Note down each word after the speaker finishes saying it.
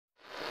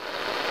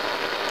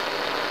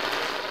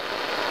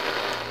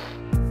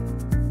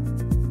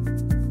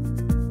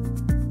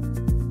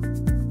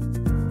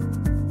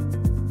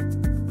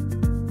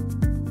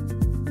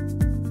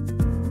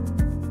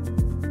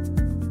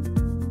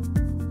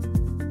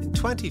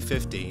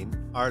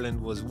2015,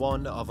 Ireland was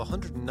one of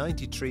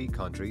 193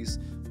 countries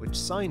which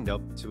signed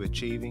up to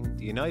achieving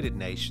the United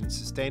Nations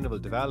Sustainable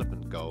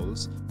Development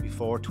Goals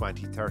before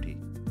 2030.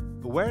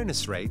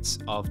 Awareness rates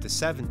of the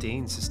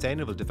 17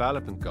 Sustainable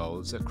Development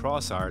Goals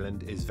across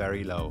Ireland is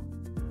very low.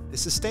 The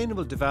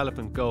Sustainable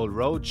Development Goal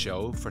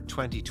Roadshow for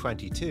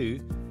 2022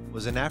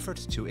 was an effort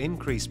to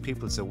increase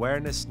people's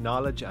awareness,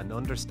 knowledge and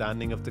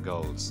understanding of the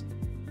goals.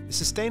 The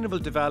Sustainable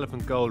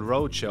Development Goal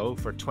Roadshow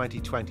for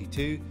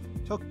 2022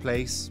 took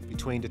place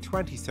between the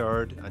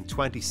 23rd and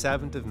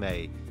 27th of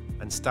May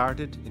and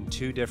started in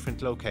two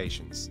different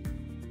locations.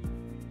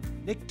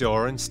 Nick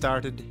Doran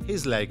started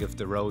his leg of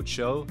the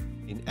roadshow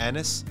in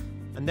Ennis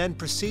and then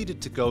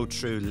proceeded to go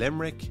through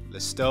Limerick,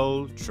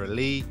 Listowel,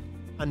 Tralee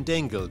and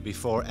Dingle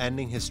before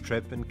ending his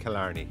trip in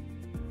Killarney.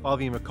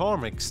 Bobby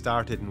McCormack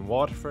started in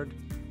Waterford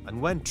and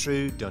went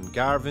through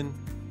Dungarvan,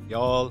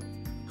 Youghal,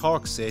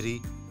 Cork City,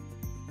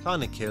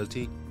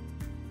 Clonakilty,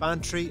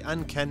 Bantry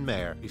and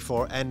Kenmare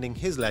before ending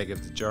his leg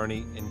of the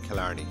journey in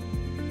Killarney.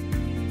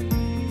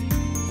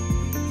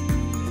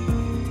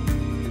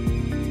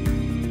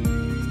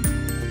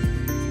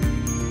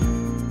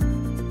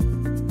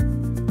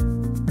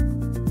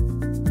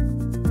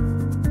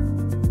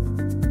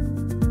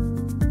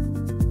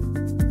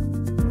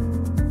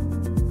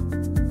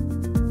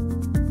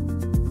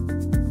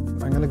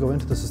 I'm going to go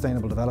into the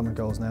Sustainable Development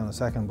Goals now in a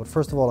second, but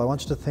first of all I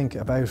want you to think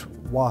about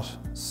what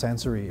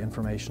sensory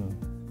information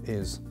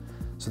is.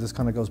 So this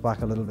kind of goes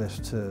back a little bit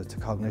to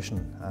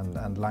cognition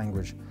and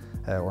language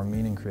or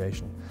meaning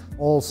creation.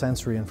 All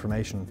sensory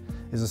information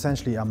is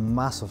essentially a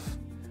massive,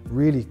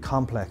 really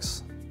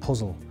complex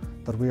puzzle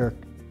that we are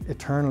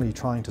eternally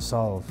trying to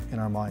solve in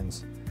our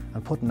minds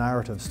and put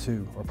narratives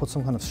to, or put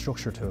some kind of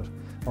structure to it,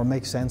 or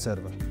make sense out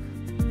of it.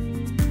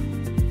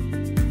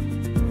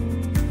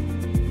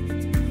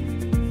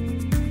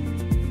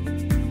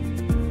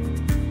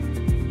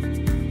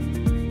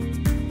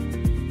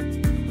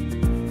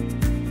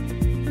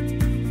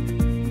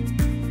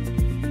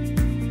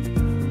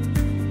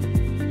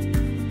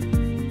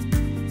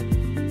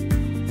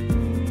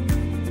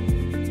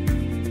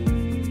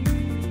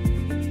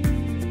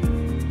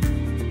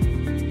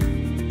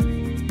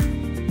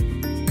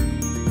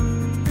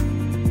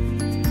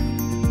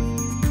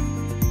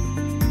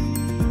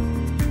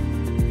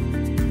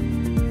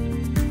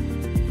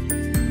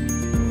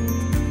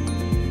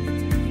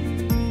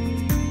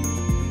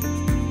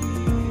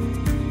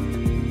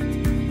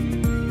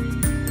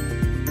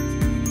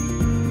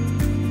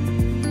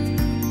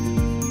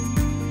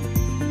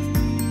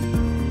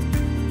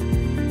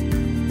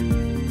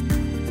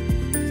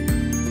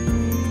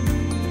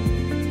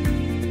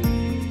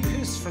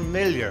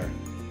 Familiar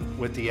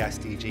with the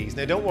SDGs?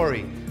 Now don't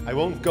worry, I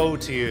won't go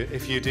to you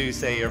if you do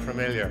say you're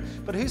familiar,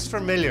 but who's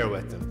familiar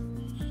with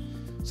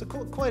them? So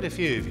quite a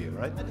few of you,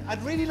 right?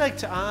 I'd really like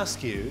to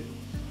ask you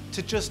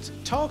to just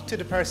talk to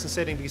the person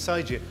sitting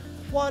beside you.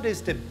 What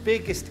is the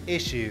biggest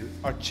issue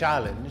or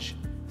challenge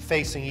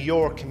facing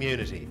your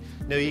community?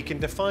 Now you can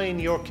define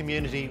your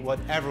community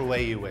whatever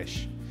way you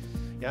wish.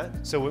 Yeah?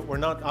 So we're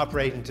not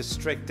operating to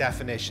strict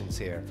definitions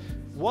here.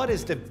 What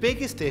is the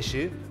biggest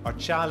issue or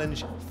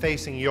challenge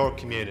facing your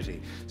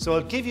community? So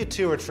I'll give you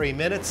 2 or 3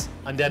 minutes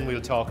and then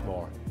we'll talk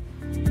more.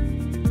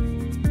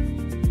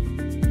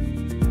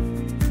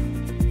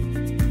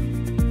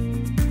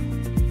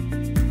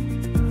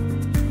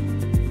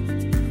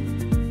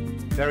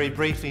 Very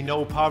briefly,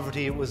 no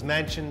poverty. It was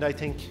mentioned, I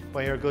think,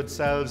 by your good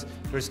selves.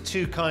 There's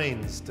two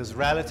kinds. There's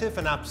relative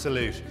and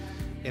absolute.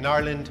 In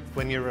Ireland,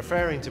 when you're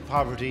referring to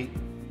poverty,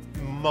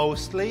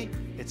 mostly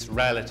it's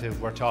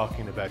relative we're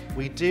talking about.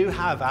 We do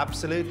have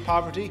absolute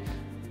poverty,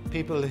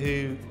 people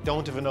who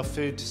don't have enough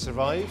food to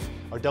survive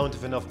or don't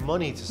have enough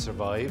money to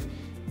survive,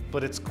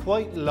 but it's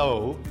quite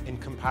low in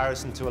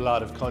comparison to a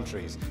lot of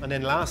countries. And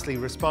then lastly,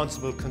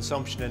 responsible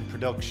consumption and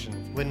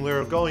production. When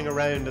we're going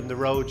around on the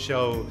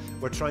roadshow,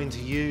 we're trying to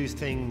use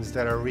things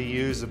that are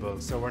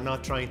reusable. So we're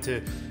not trying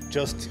to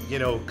just,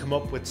 come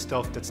up with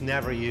stuff that's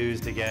never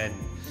used again.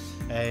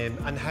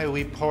 And how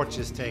we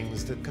purchase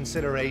things, the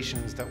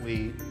considerations that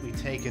we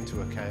take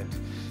into account.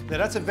 Now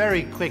that's a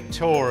very quick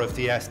tour of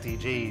the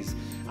SDGs,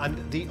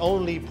 and the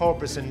only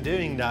purpose in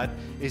doing that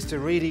is to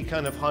really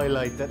kind of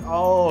highlight that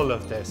all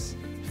of this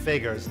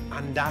figures,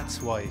 and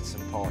that's why it's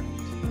important.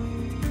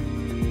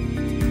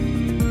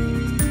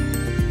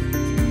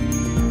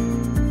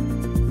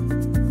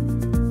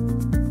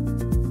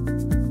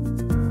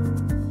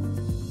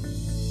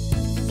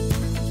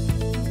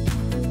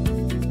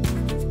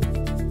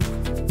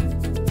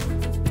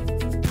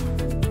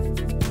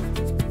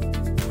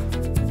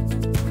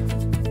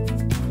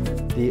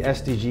 The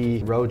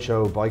SDG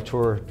Roadshow Bike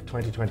Tour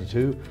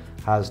 2022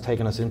 has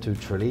taken us into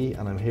Tralee,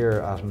 and I'm here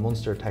at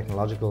Munster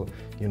Technological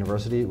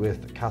University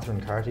with Catherine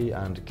Carty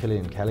and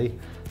Cillian Kelly,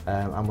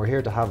 and we're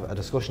here to have a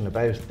discussion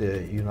about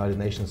the United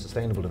Nations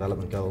Sustainable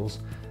Development Goals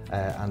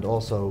and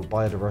also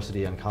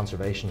biodiversity and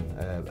conservation,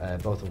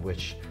 both of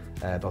which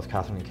both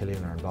Catherine and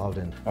Cillian are involved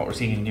in. What we're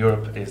seeing in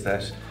Europe is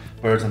that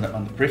birds on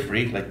the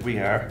periphery, like we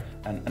are,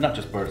 and not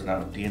just birds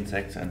now, the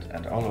insects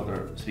and all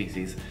other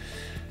species,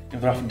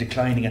 they're often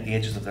declining at the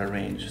edges of their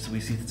range. So we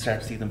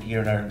start to see them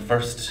here in Ireland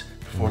first,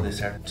 before they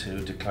start to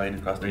decline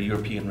across their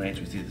European range.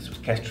 We see this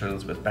with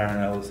kestrels, with barn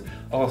owls,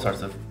 all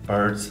sorts of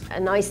birds. A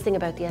nice thing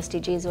about the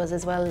SDGs was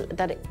as well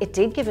that it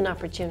did give an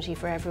opportunity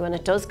for everyone.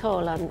 It does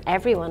call on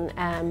everyone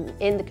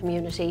in the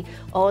community,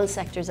 all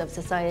sectors of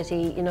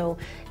society, you know,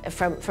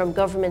 from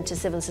government to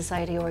civil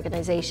society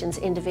organisations,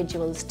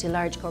 individuals to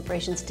large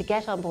corporations to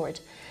get on board.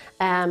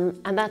 And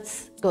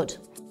that's good.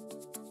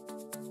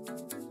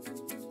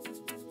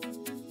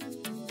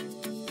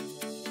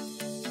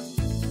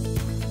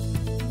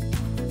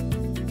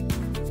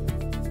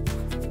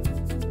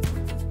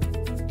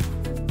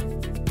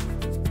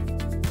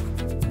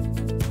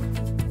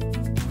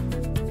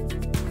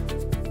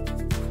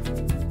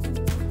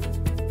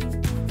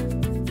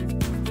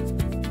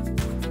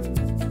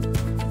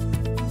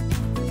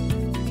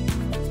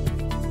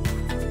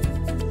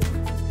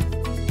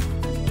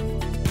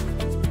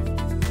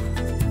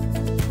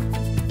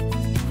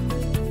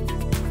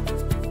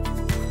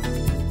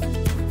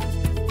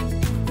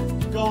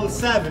 Goal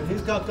 7,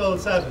 who's got goal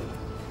 7?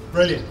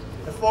 Brilliant.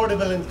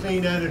 Affordable and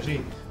clean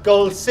energy.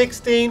 Goal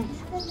 16,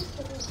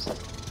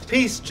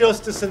 peace,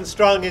 justice and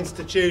strong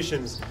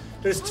institutions.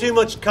 There's too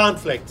much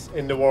conflict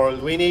in the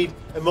world. We need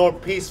a more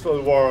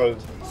peaceful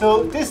world.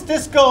 So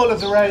this goal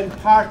is around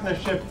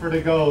partnership for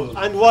the goal.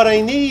 And what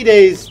I need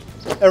is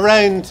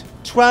around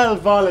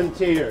 12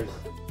 volunteers.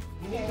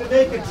 You need to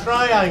make a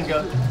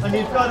triangle and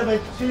you've got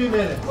about 2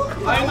 minutes.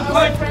 I'm the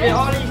point for it,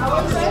 Ollie.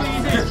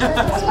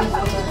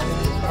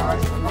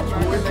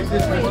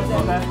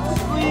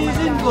 Squeeze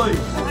in, boys.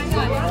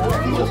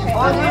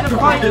 I'll be the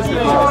point.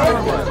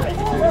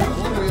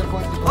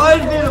 I'll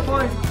be the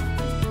point.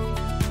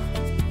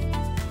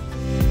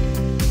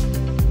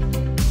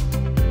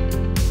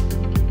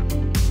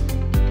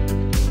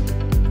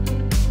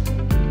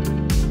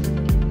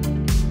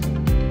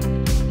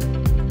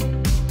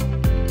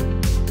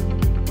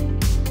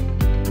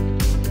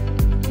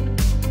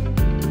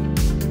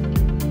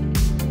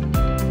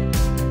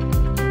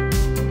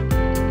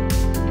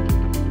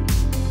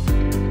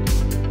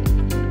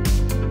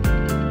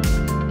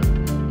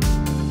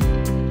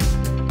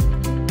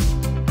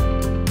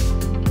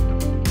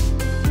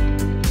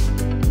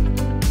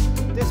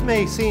 This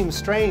may seem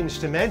strange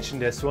to mention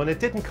this one, it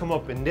didn't come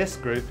up in this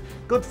group.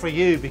 Good for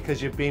you because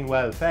you've been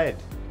well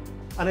fed.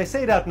 And I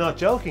say that not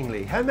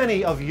jokingly. How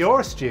many of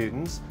your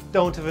students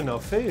don't have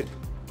enough food?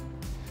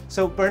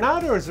 So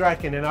Bernardo's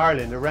reckon in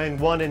Ireland around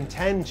 1 in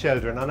 10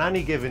 children on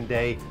any given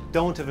day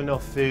don't have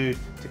enough food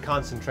to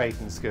concentrate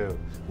in school.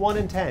 1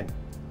 in 10.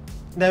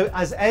 Now,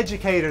 as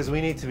educators,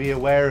 we need to be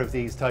aware of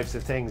these types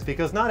of things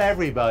because not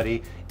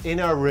everybody in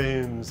our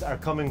rooms are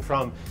coming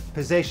from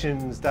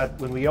positions that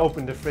when we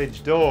open the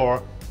fridge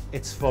door,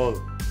 it's full.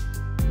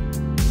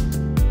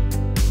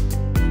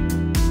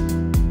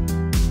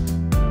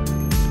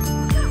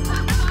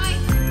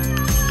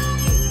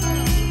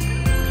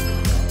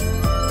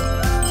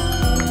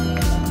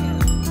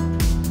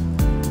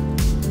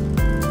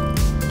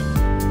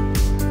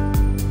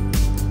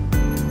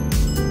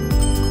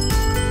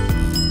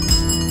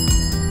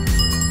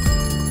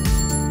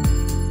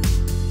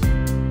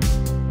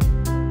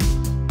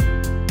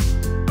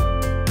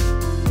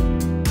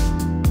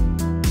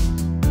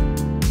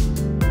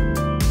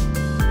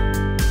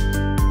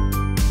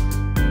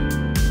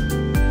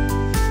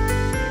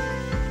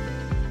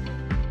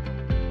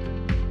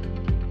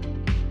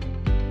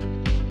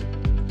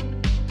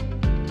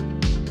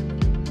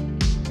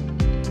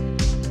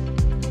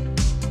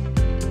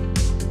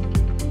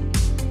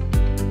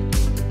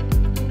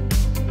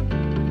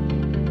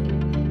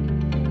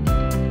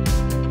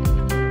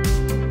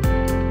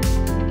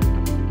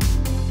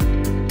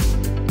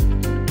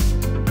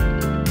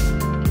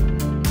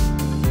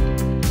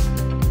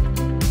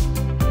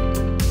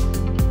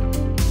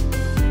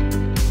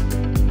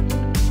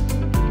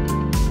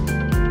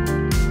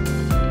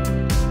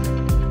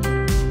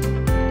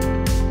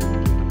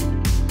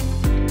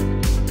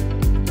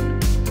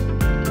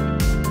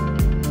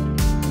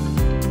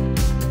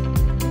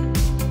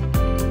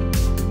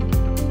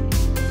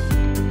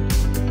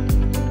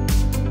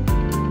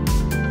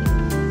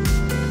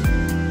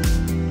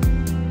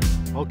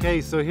 Okay,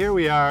 so here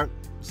we are,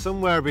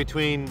 somewhere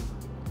between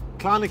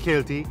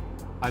Clonakilty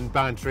and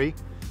Bantry.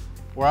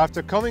 We're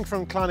after coming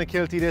from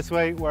Clonakilty this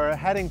way, we're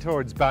heading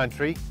towards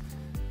Bantry.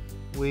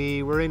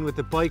 We were in with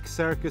the bike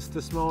circus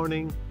this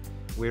morning.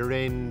 We're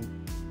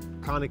in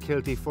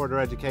Clonakilty Further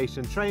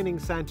Education Training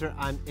Centre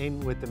and in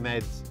with the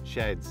Meds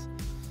Sheds.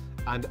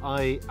 And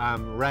I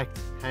am wrecked,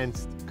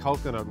 hence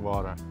coconut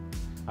water.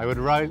 I would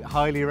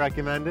highly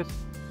recommend it.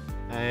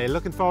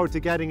 Looking forward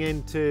to getting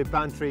into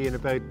Bantry in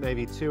about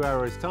maybe 2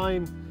 hours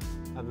time.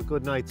 Have a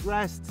good night's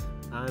rest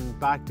and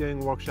back doing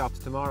workshops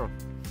tomorrow.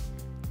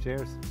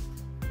 Cheers.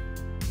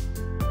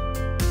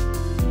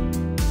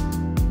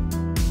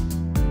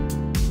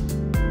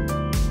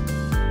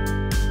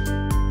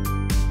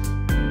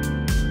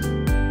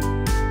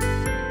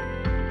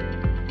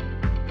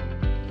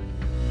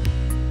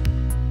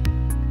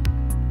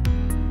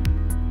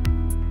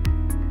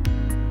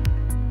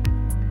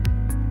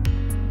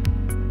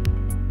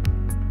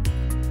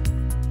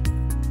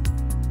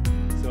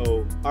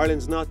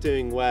 Ireland's not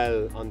doing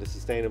well on the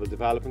Sustainable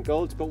Development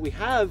Goals, but we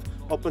have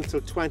up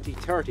until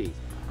 2030.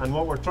 And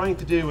what we're trying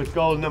to do with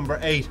goal number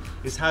 8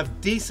 is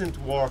have decent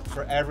work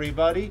for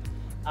everybody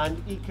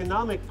and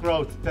economic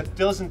growth that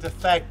doesn't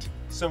affect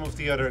some of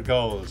the other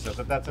goals. So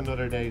that's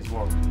another day's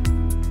work.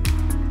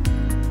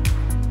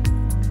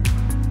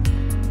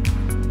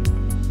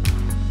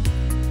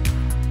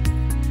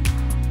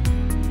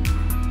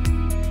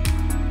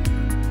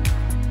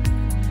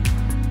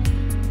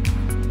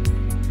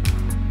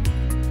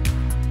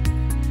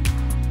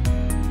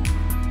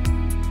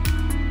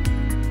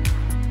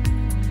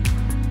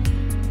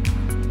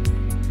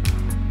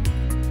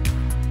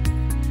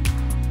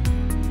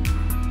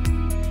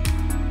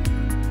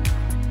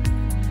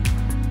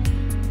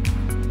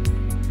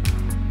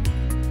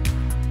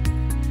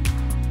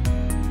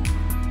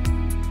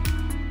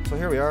 So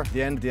here we are,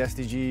 the end of the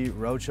SDG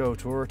Roadshow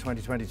Tour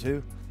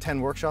 2022.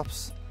 10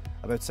 workshops,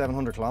 about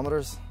 700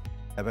 kilometres,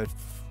 about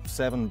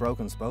 7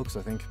 broken spokes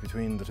I think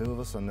between the two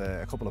of us and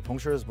a couple of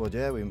punctures, but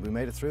yeah, we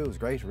made it through. It was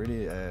great,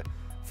 really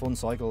fun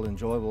cycle,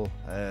 enjoyable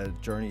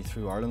journey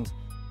through Ireland.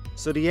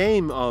 So the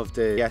aim of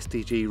the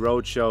SDG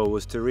Roadshow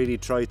was to really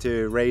try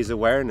to raise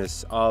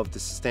awareness of the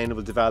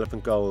Sustainable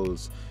Development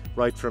Goals,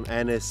 right from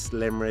Ennis,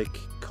 Limerick,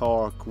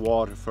 Cork,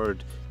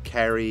 Waterford,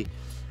 Kerry.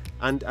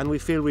 And we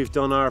feel we've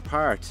done our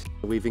part.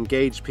 We've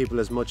engaged people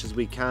as much as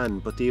we can,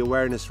 but the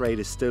awareness rate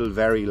is still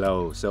very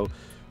low. So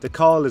the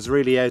call is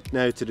really out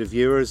now to the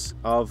viewers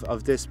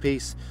of this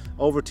piece.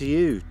 Over to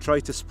you.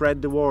 Try to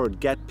spread the word,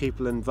 get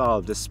people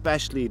involved,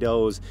 especially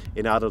those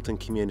in adult and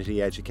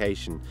community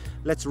education.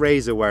 Let's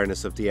raise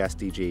awareness of the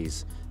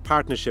SDGs.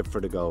 Partnership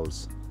for the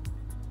goals.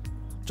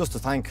 Just to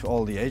thank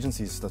all the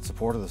agencies that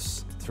supported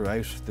us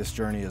throughout this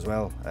journey as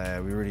well.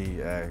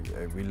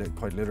 We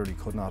quite literally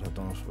could not have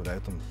done it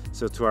without them.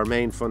 So to our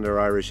main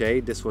funder, Irish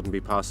Aid, this wouldn't be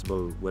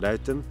possible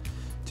without them.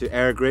 To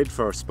EirGrid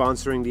for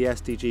sponsoring the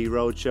SDG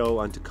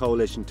Roadshow, and to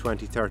Coalition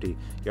 2030,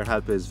 your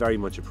help is very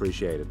much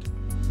appreciated.